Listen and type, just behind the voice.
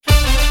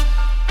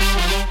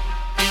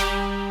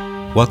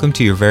Welcome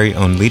to your very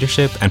own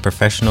leadership and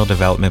professional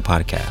development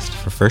podcast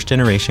for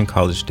first-generation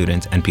college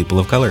students and people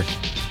of color.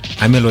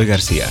 I'm Eloy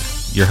Garcia,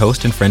 your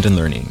host and friend in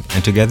learning,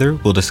 and together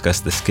we'll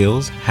discuss the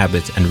skills,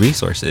 habits, and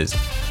resources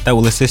that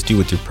will assist you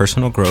with your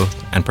personal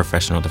growth and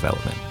professional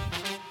development.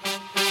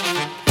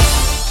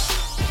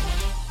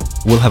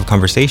 We'll have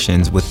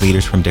conversations with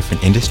leaders from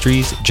different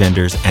industries,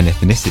 genders, and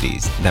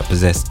ethnicities that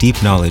possess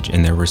deep knowledge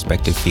in their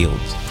respective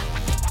fields.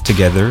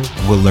 Together,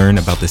 we'll learn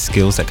about the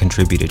skills that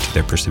contributed to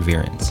their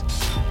perseverance.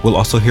 We'll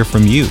also hear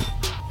from you,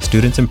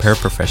 students and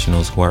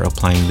paraprofessionals who are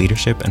applying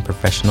leadership and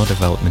professional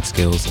development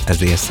skills as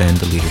they ascend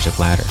the leadership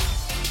ladder.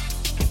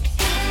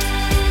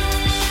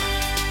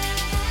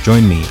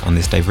 Join me on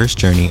this diverse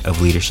journey of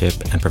leadership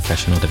and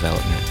professional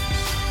development.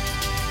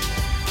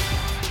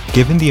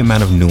 Given the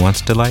amount of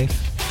nuance to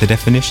life, the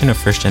definition of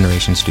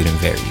first-generation student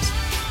varies,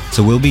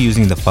 so we'll be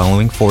using the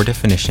following 4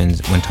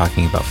 definitions when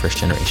talking about first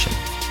generation.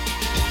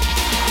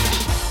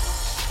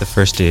 The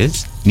first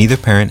is, neither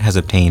parent has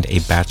obtained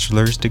a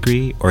bachelor's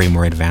degree or a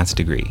more advanced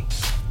degree.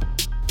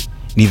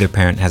 Neither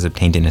parent has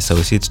obtained an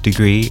associate's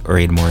degree or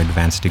a more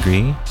advanced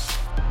degree.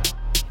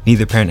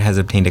 Neither parent has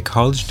obtained a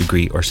college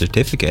degree or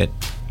certificate,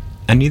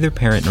 and neither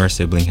parent nor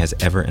sibling has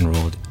ever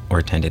enrolled or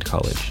attended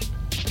college.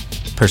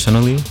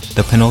 Personally,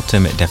 the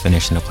penultimate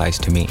definition applies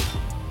to me.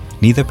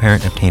 Neither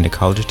parent obtained a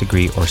college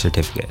degree or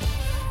certificate.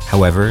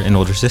 However, an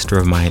older sister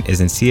of mine is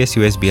an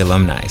CSUSB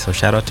alumni, so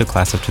shout out to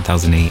class of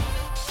 2008.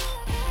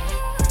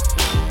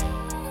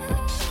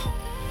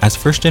 As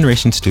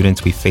first-generation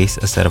students, we face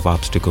a set of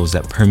obstacles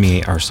that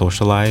permeate our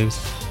social lives,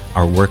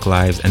 our work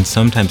lives, and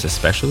sometimes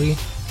especially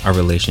our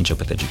relationship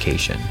with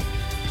education.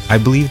 I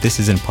believe this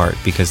is in part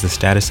because the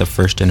status of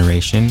first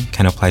generation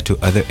can apply to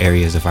other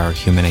areas of our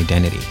human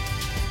identity.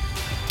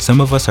 Some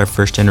of us are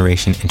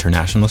first-generation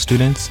international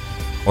students,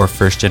 or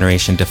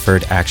first-generation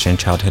deferred action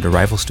childhood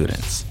arrival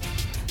students.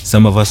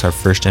 Some of us are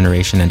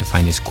first-generation and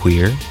defined as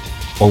queer,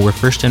 or we're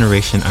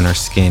first-generation and our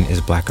skin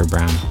is black or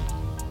brown.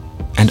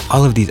 And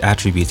all of these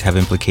attributes have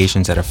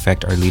implications that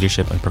affect our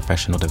leadership and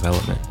professional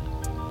development.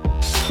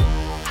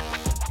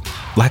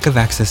 Lack of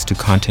access to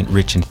content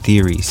rich in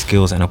theory,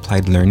 skills, and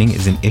applied learning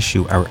is an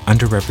issue our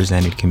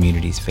underrepresented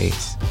communities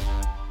face.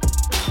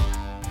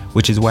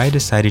 Which is why I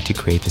decided to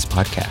create this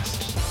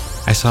podcast.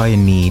 I saw a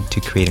need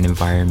to create an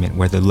environment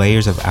where the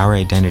layers of our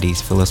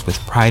identities fill us with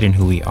pride in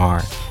who we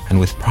are and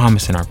with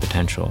promise in our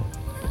potential.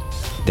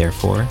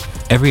 Therefore,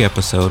 every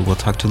episode will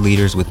talk to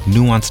leaders with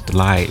nuanced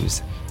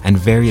lives and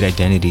varied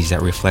identities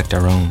that reflect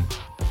our own.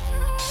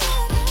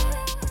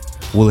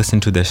 We'll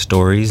listen to their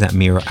stories that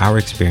mirror our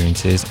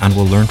experiences, and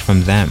we'll learn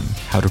from them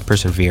how to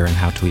persevere and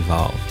how to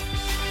evolve.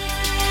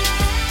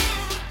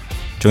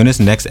 Join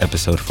us next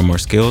episode for more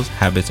skills,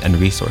 habits, and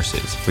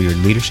resources for your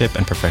leadership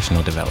and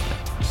professional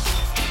development.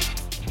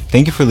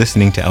 Thank you for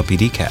listening to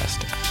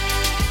LPDcast.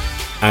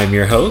 I'm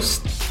your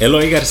host,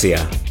 Eloy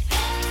Garcia.